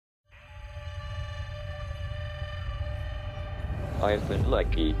I've been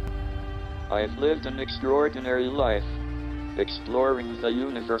lucky. I've lived an extraordinary life, exploring the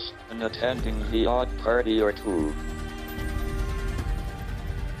universe and attending the odd party or two.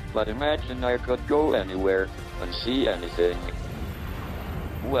 But imagine I could go anywhere and see anything.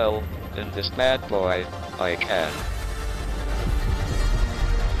 Well, in this bad boy, I can.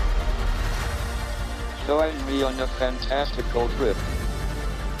 Join me on a fantastical trip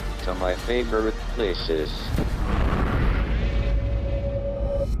to my favorite places.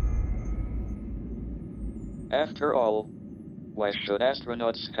 After all, why should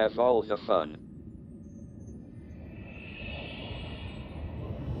astronauts have all the fun?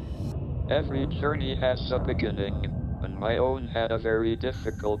 Every journey has a beginning, and my own had a very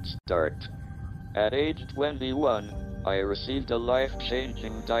difficult start. At age 21, I received a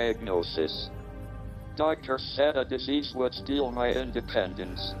life-changing diagnosis. Doctors said a disease would steal my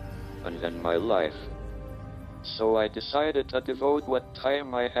independence, and then my life. So I decided to devote what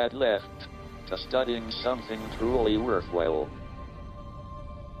time I had left to studying something truly worthwhile.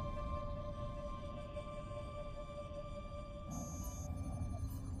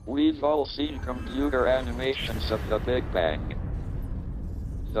 We've all seen computer animations of the Big Bang.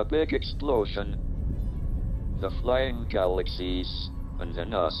 The big explosion, the flying galaxies, and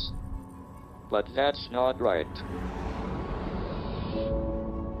then us. But that's not right.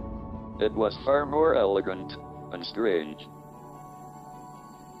 It was far more elegant and strange.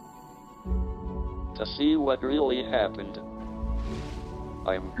 To see what really happened,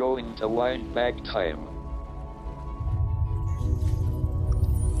 I'm going to wind back time.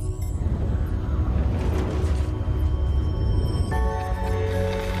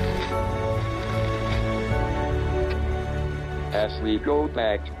 As we go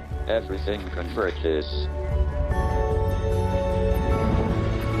back, everything converges.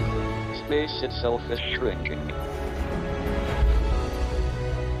 Space itself is shrinking,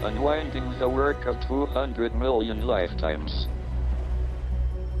 unwinding the work of 200 million lifetimes.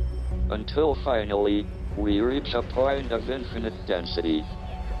 Until finally, we reach a point of infinite density.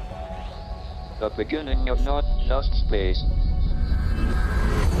 The beginning of not just space,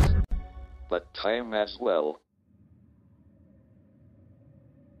 but time as well.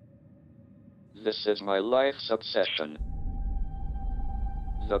 This is my life's obsession.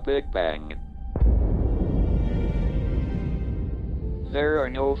 The Big Bang. There are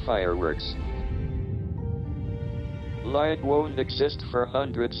no fireworks. Light won't exist for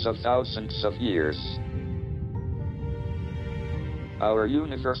hundreds of thousands of years. Our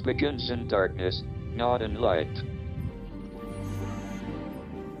universe begins in darkness, not in light.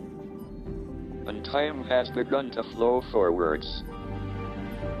 And time has begun to flow forwards.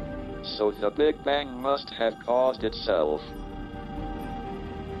 So the Big Bang must have caused itself.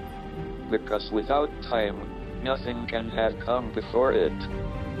 Because without time, nothing can have come before it.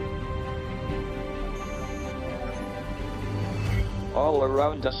 All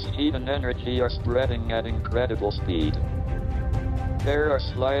around us, heat and energy are spreading at incredible speed. There are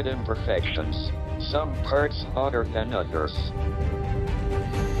slight imperfections, some parts hotter than others.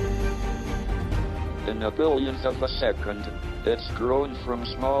 In a billionth of a second, it's grown from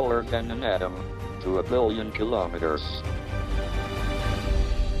smaller than an atom to a billion kilometers.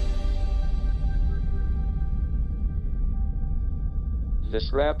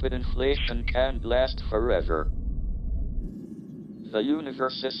 This rapid inflation can't last forever. The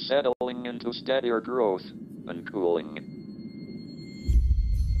universe is settling into steadier growth and cooling.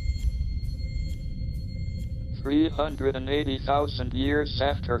 380,000 years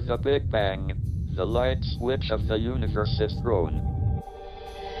after the Big Bang, the light switch of the universe is thrown.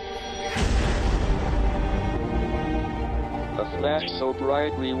 A flash so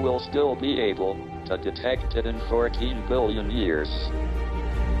bright we will still be able to detect it in 14 billion years.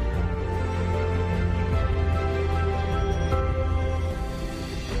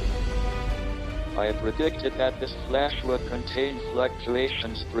 I predicted that this flash would contain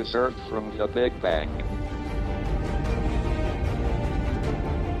fluctuations preserved from the Big Bang.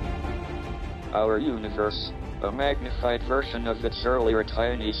 Our universe, a magnified version of its earlier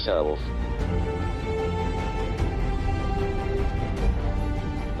tiny self.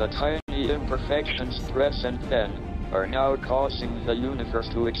 The tiny imperfections present then are now causing the universe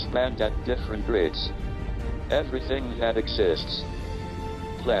to expand at different rates. Everything that exists,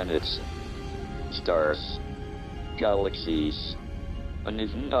 planets, stars, galaxies, and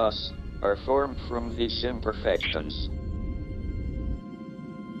even us, are formed from these imperfections.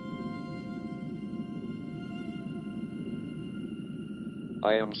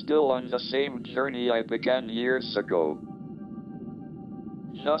 I am still on the same journey I began years ago.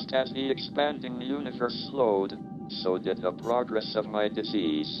 Just as the expanding universe slowed, so did the progress of my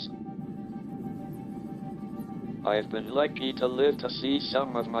disease. I've been lucky to live to see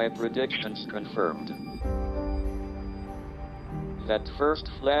some of my predictions confirmed. That first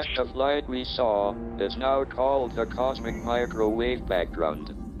flash of light we saw is now called the cosmic microwave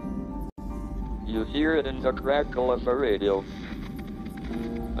background. You hear it in the crackle of a radio,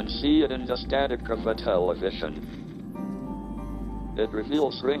 and see it in the static of a television. It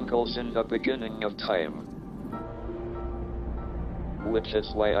reveals wrinkles in the beginning of time, which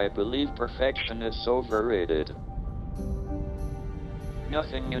is why I believe perfection is overrated.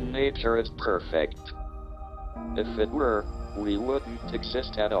 Nothing in nature is perfect. If it were, we wouldn't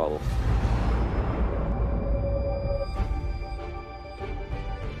exist at all.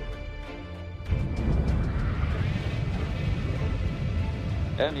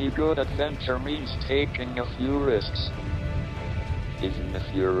 Any good adventure means taking a few risks, even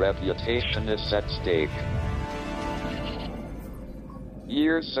if your reputation is at stake.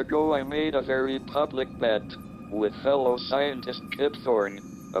 Years ago I made a very public bet with fellow scientist Kip Thorne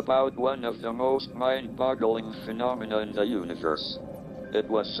about one of the most mind-boggling phenomena in the universe. It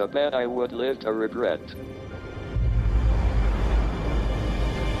was a bet I would live to regret.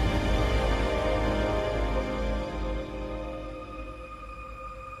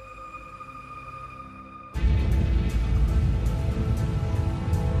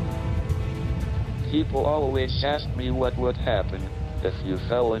 People always ask me what would happen if you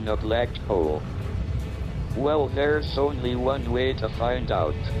fell in a black hole. Well, there's only one way to find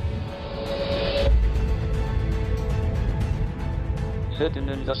out. Hidden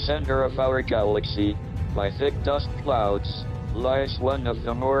in the center of our galaxy, by thick dust clouds, lies one of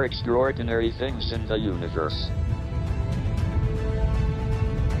the more extraordinary things in the universe.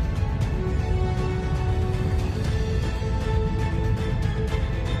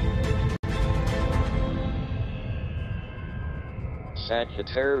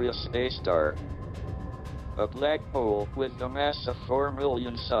 Sagittarius A star. A black hole with the mass of 4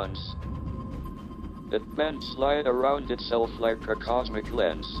 million suns. It bends light around itself like a cosmic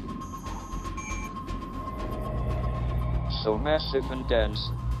lens. So massive and dense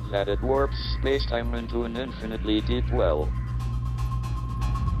that it warps space-time into an infinitely deep well.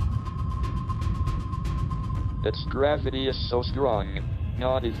 Its gravity is so strong,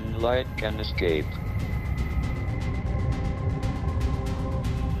 not even light can escape.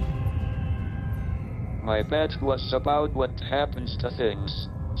 My bet was about what happens to things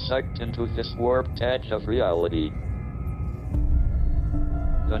sucked into this warped edge of reality.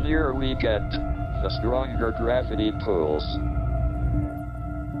 The nearer we get, the stronger gravity pulls.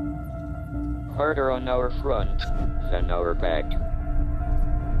 Harder on our front than our back.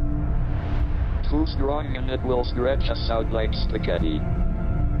 Too strong and it will stretch us out like spaghetti.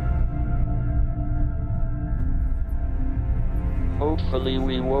 Hopefully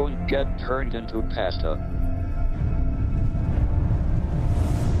we won't get turned into pasta.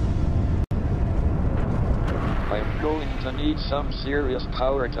 I'm going to need some serious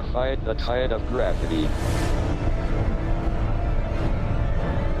power to fight the tide of gravity.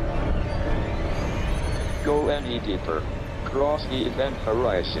 Go any deeper, cross the event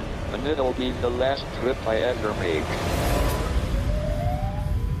horizon, and it'll be the last trip I ever make.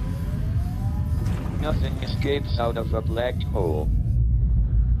 Nothing escapes out of a black hole.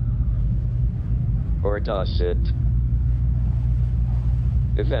 Or does it?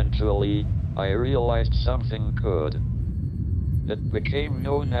 Eventually, I realized something could. It became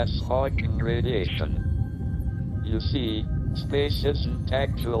known as Hawking radiation. You see, space isn't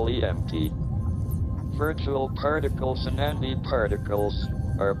actually empty. Virtual particles and antiparticles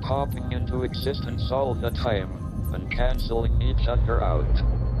are popping into existence all the time and canceling each other out.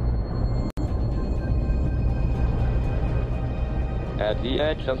 At the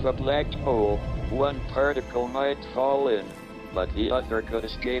edge of a black hole, one particle might fall in, but the other could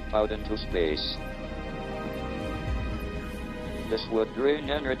escape out into space. This would drain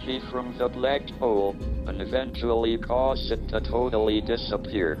energy from the black hole and eventually cause it to totally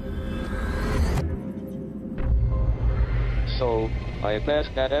disappear. So, I bet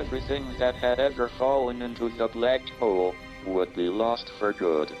that everything that had ever fallen into the black hole would be lost for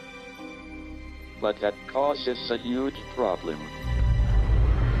good. But that causes a huge problem.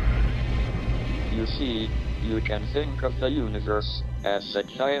 You see, you can think of the universe as a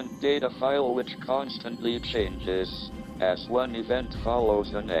giant data file which constantly changes as one event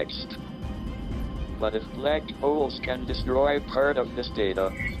follows the next. But if black holes can destroy part of this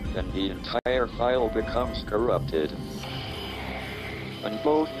data, then the entire file becomes corrupted. And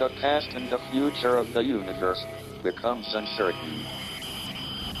both the past and the future of the universe becomes uncertain.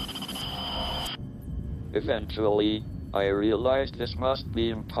 Eventually, I realized this must be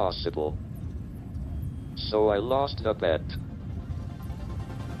impossible. So I lost the bet.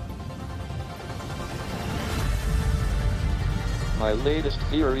 My latest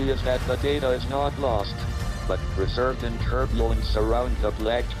theory is that the data is not lost, but preserved in turbulence around the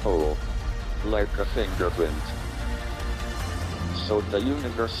black hole, like a fingerprint. So the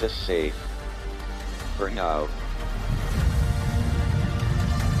universe is safe. For now.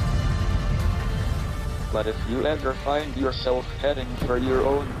 But if you ever find yourself heading for your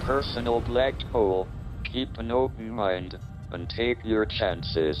own personal black hole, keep an open mind, and take your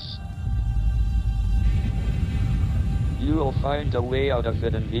chances. You'll find a way out of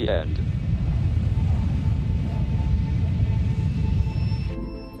it in the end.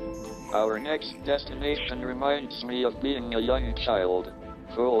 Our next destination reminds me of being a young child,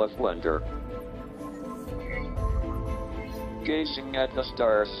 full of wonder. Gazing at the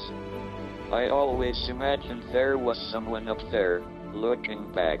stars, I always imagined there was someone up there,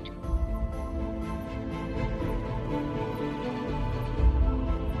 looking back.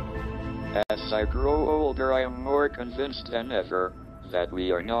 As I grow older, I am more convinced than ever that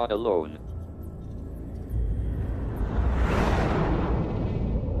we are not alone.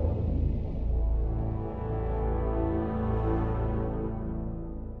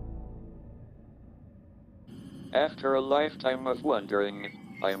 After a lifetime of wondering,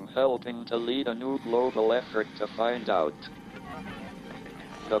 I am helping to lead a new global effort to find out.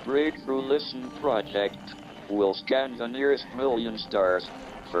 The Breakthrough Listen project will scan the nearest million stars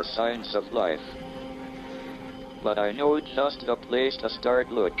for signs of life. But I know just the place to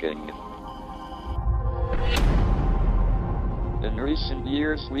start looking. In recent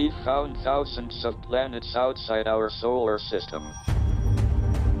years, we've found thousands of planets outside our solar system.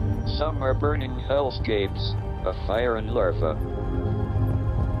 Some are burning hellscapes of fire and lava.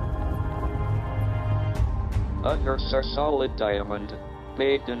 Others are solid diamond,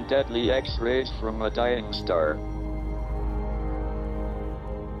 bathed in deadly X-rays from a dying star.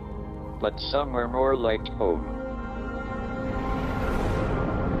 But some are more like home.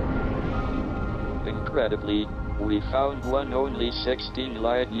 Incredibly, we found one only 16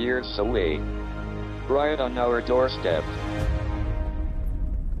 light years away, right on our doorstep.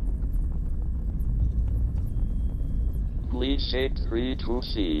 Please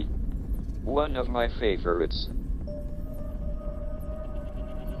 832C. One of my favorites.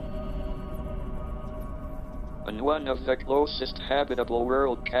 And one of the closest habitable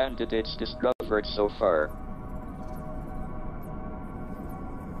world candidates discovered so far.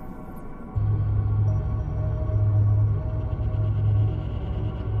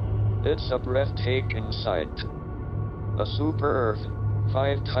 It's a breathtaking sight. A super Earth,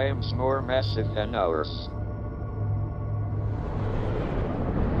 5 times more massive than ours.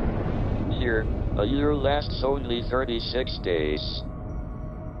 Here, a year lasts only 36 days.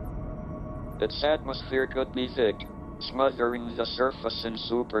 Its atmosphere could be thick, smothering the surface in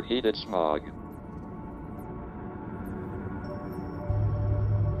superheated smog.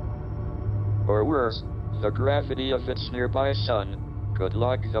 Or worse, the gravity of its nearby sun could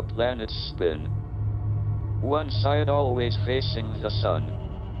lock the planet's spin. One side always facing the sun.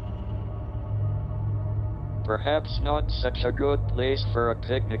 Perhaps not such a good place for a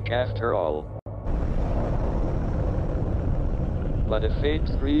picnic after all. But if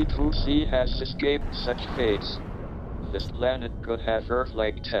 832C has escaped such fates, this planet could have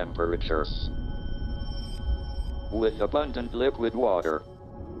Earth-like temperatures, with abundant liquid water.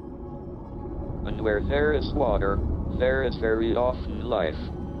 And where there is water, there is very often life.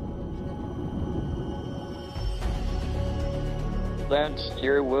 Plants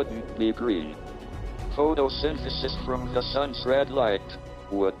here wouldn't be green. Photosynthesis from the sun's red light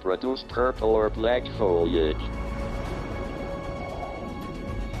would produce purple or black foliage.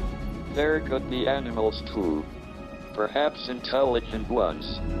 There could be animals too, perhaps intelligent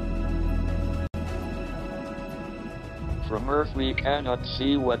ones. From Earth we cannot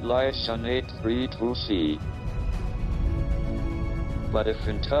see what lies on 832C. But if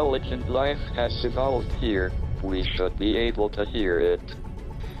intelligent life has evolved here, we should be able to hear it.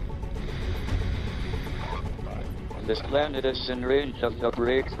 This planet is in range of the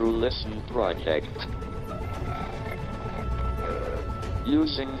Breakthrough Listen project.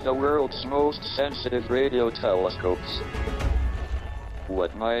 Using the world's most sensitive radio telescopes,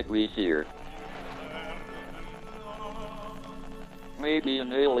 what might we hear? Maybe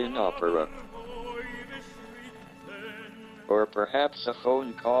an alien opera. Or perhaps a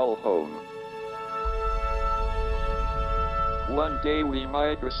phone call home. One day we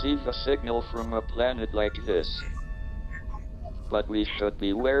might receive a signal from a planet like this. But we should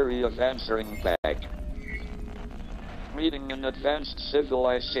be wary of answering back. meeting an advanced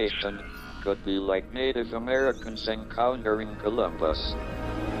civilization could be like Native Americans encountering Columbus.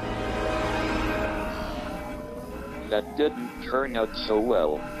 That didn't turn out so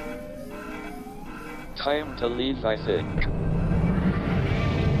well. Time to leave, I think.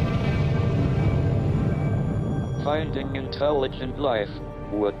 Finding intelligent life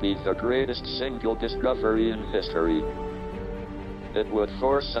would be the greatest single discovery in history. It would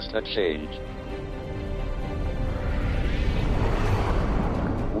force us to change.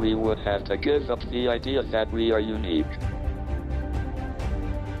 We would have to give up the idea that we are unique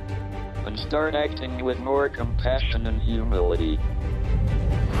and start acting with more compassion and humility.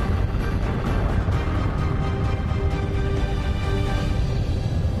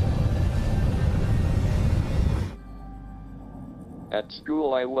 At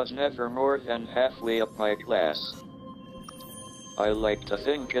school, I was never more than halfway up my class. I like to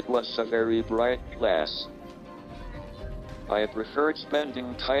think it was a very bright class. I preferred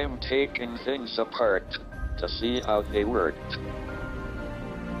spending time taking things apart to see how they worked.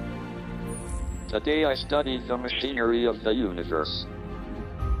 Today I study the machinery of the universe.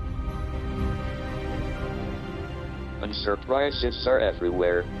 And surprises are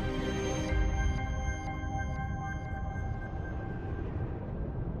everywhere.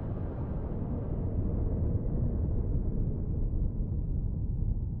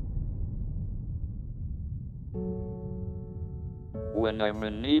 When I'm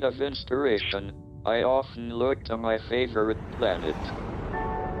in need of inspiration, I often look to my favorite planet.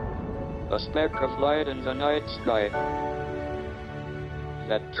 A speck of light in the night sky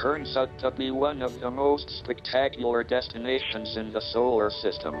that turns out to be one of the most spectacular destinations in the solar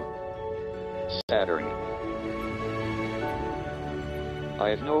system. Saturn.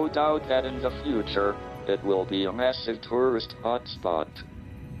 I've no doubt that in the future, it will be a massive tourist hotspot,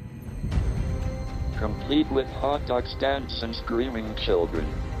 complete with hot dog stands and screaming children.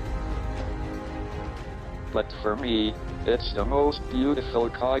 But for me, it's the most beautiful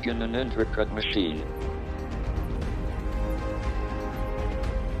cog in an intricate machine.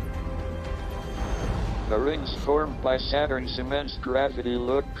 The rings formed by Saturn's immense gravity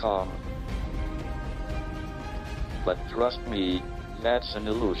look calm. But trust me, that's an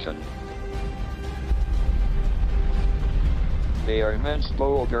illusion. They are immense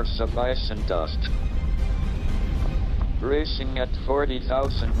boulders of ice and dust, racing at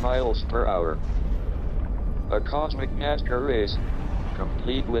 40,000 miles per hour. A cosmic NASCAR race,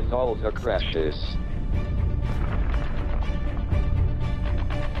 complete with all the crashes.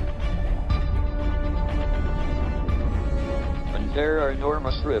 And there are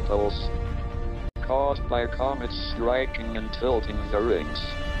enormous ripples, caused by comets striking and tilting the rings.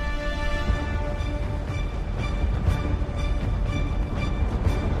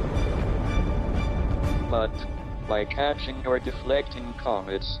 But by catching or deflecting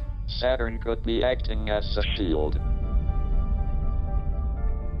comets, Saturn could be acting as a shield,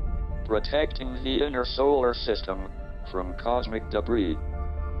 protecting the inner solar system from cosmic debris,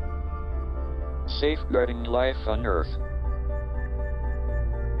 safeguarding life on Earth.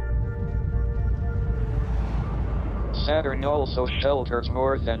 Saturn also shelters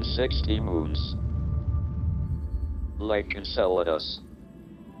more than 60 moons, like Enceladus.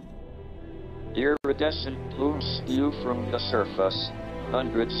 Iridescent plumes spew from the surface,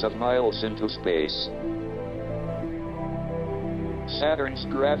 hundreds of miles into space. Saturn's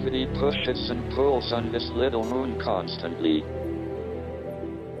gravity pushes and pulls on this little moon constantly,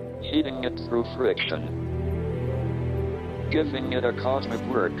 heating it through friction, giving it a cosmic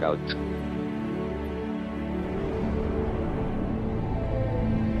workout.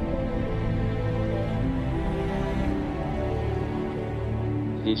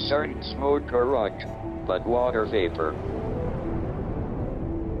 These aren't smoke or rock, but water vapor.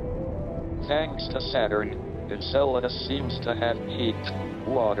 Thanks to Saturn, Enceladus seems to have heat,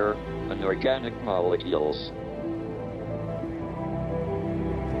 water, and organic molecules.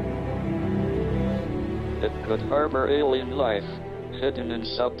 It could harbor alien life, hidden in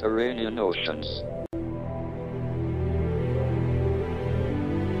subterranean oceans.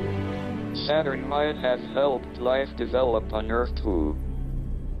 Saturn might have helped life develop on Earth too.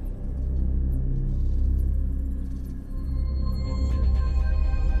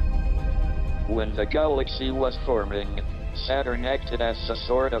 When the galaxy was forming, Saturn acted as a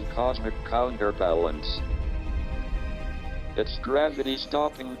sort of cosmic counterbalance, its gravity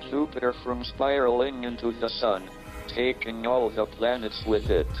stopping Jupiter from spiraling into the Sun, taking all the planets with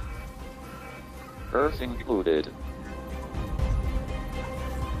it, Earth included.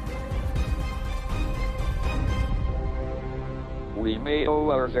 We may owe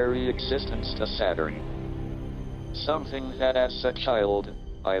our very existence to Saturn. something that as a child,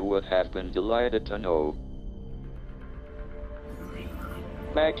 I would have been delighted to know.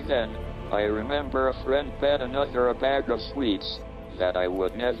 Back then, I remember a friend bet another a bag of sweets that I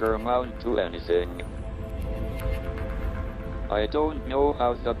would never amount to anything. I don't know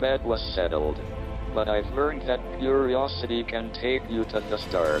how the bet was settled, but I've learned that curiosity can take you to the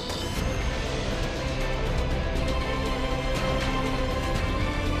stars.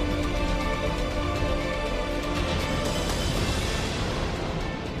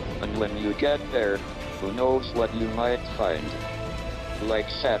 And when you get there, who knows what you might find. Like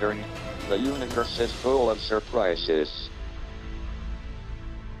Saturn, the universe is full of surprises.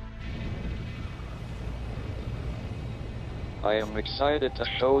 I am excited to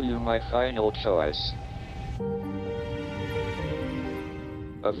show you my final choice.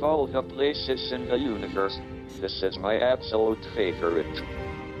 Of all the places in the universe, this is my absolute favorite.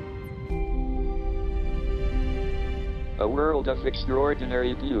 A world of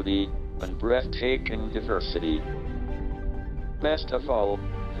extraordinary beauty and breathtaking diversity. Best of all,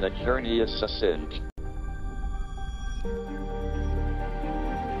 the journey is succinct.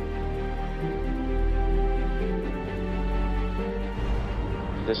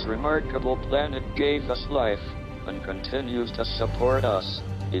 This remarkable planet gave us life, and continues to support us,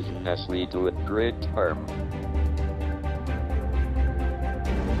 even as we do it great harm.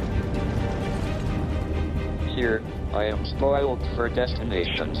 Here, I am spoiled for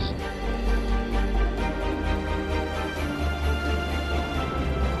destinations.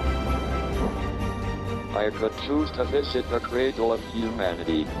 I could choose to visit the cradle of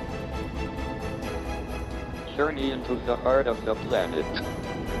humanity. Journey into the heart of the planet.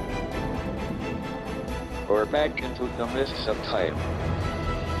 Or back into the mists of time.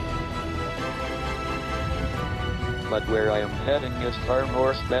 But where I am heading is far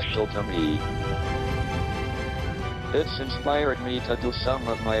more special to me. It's inspired me to do some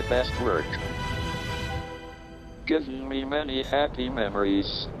of my best work. Given me many happy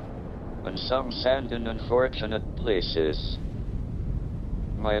memories. And some sad and unfortunate places.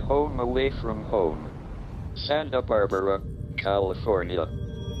 My home away from home. Santa Barbara, California.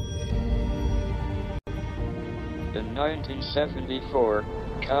 In 1974,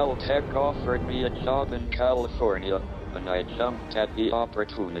 Caltech offered me a job in California, and I jumped at the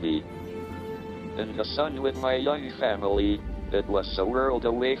opportunity. In the sun with my young family, it was a world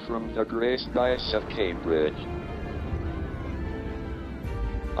away from the grey skies of Cambridge.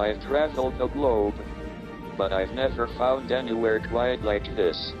 I've traveled the globe, but I've never found anywhere quite like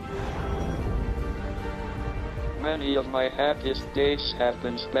this. Many of my happiest days have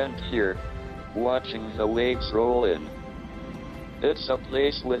been spent here, watching the waves roll in. It's a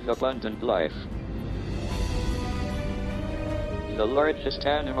place with abundant life. The largest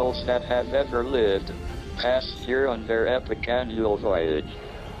animals that have ever lived pass here on their epic annual voyage.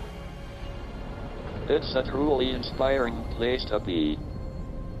 It's a truly inspiring place to be.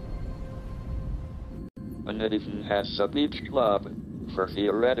 And it even has a beach club for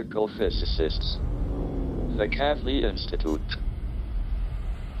theoretical physicists. The Kavli Institute.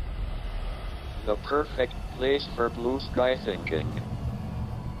 The perfect place for blue sky thinking.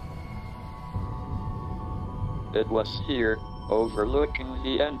 It was here, overlooking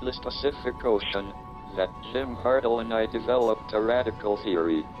the endless Pacific Ocean, that Jim Hartle and I developed a radical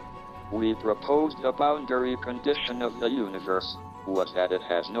theory. We proposed the boundary condition of the universe was that it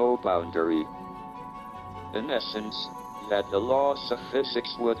has no boundary. In essence, that the laws of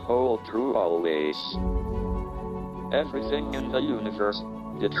physics would hold true always. Everything in the universe,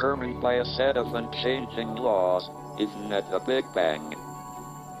 determined by a set of unchanging laws, even at the Big Bang.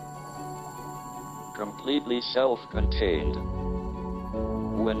 Completely self-contained.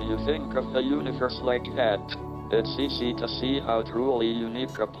 When you think of the universe like that, it's easy to see how truly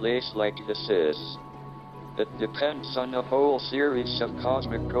unique a place like this is. It depends on a whole series of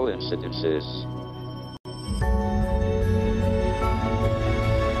cosmic coincidences.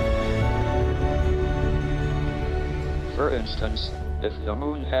 For instance, if the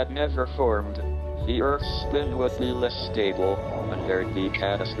moon had never formed, the Earth's spin would be less stable, and there'd be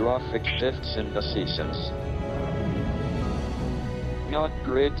catastrophic shifts in the seasons. Not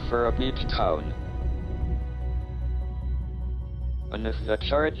great for a beach town. And if the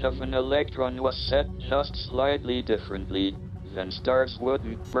charge of an electron was set just slightly differently, then stars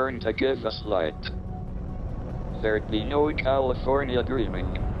wouldn't burn to give us light. There'd be no California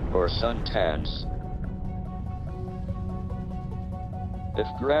dreaming, or suntans. If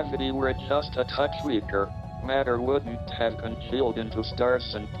gravity were just a touch weaker, matter wouldn't have congealed into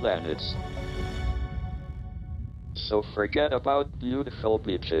stars and planets. So forget about beautiful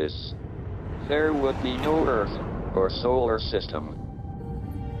beaches. There would be no Earth, or solar system.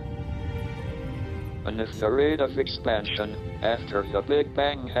 And if the rate of expansion after the Big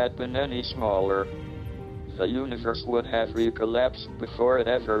Bang had been any smaller, the universe would have recollapsed before it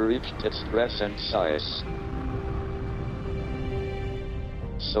ever reached its present size.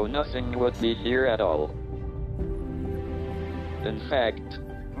 So nothing would be here at all. In fact,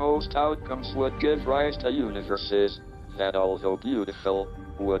 most outcomes would give rise to universes that, although beautiful,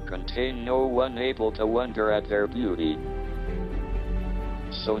 would contain no one able to wonder at their beauty.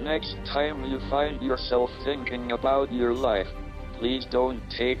 So next time you find yourself thinking about your life, please don't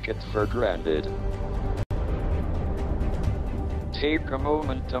take it for granted. Take a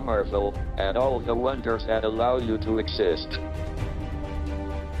moment to marvel at all the wonders that allow you to exist.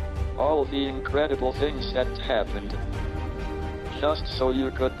 All the incredible things that happened, just so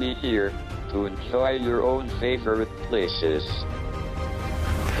you could be here to enjoy your own favorite places.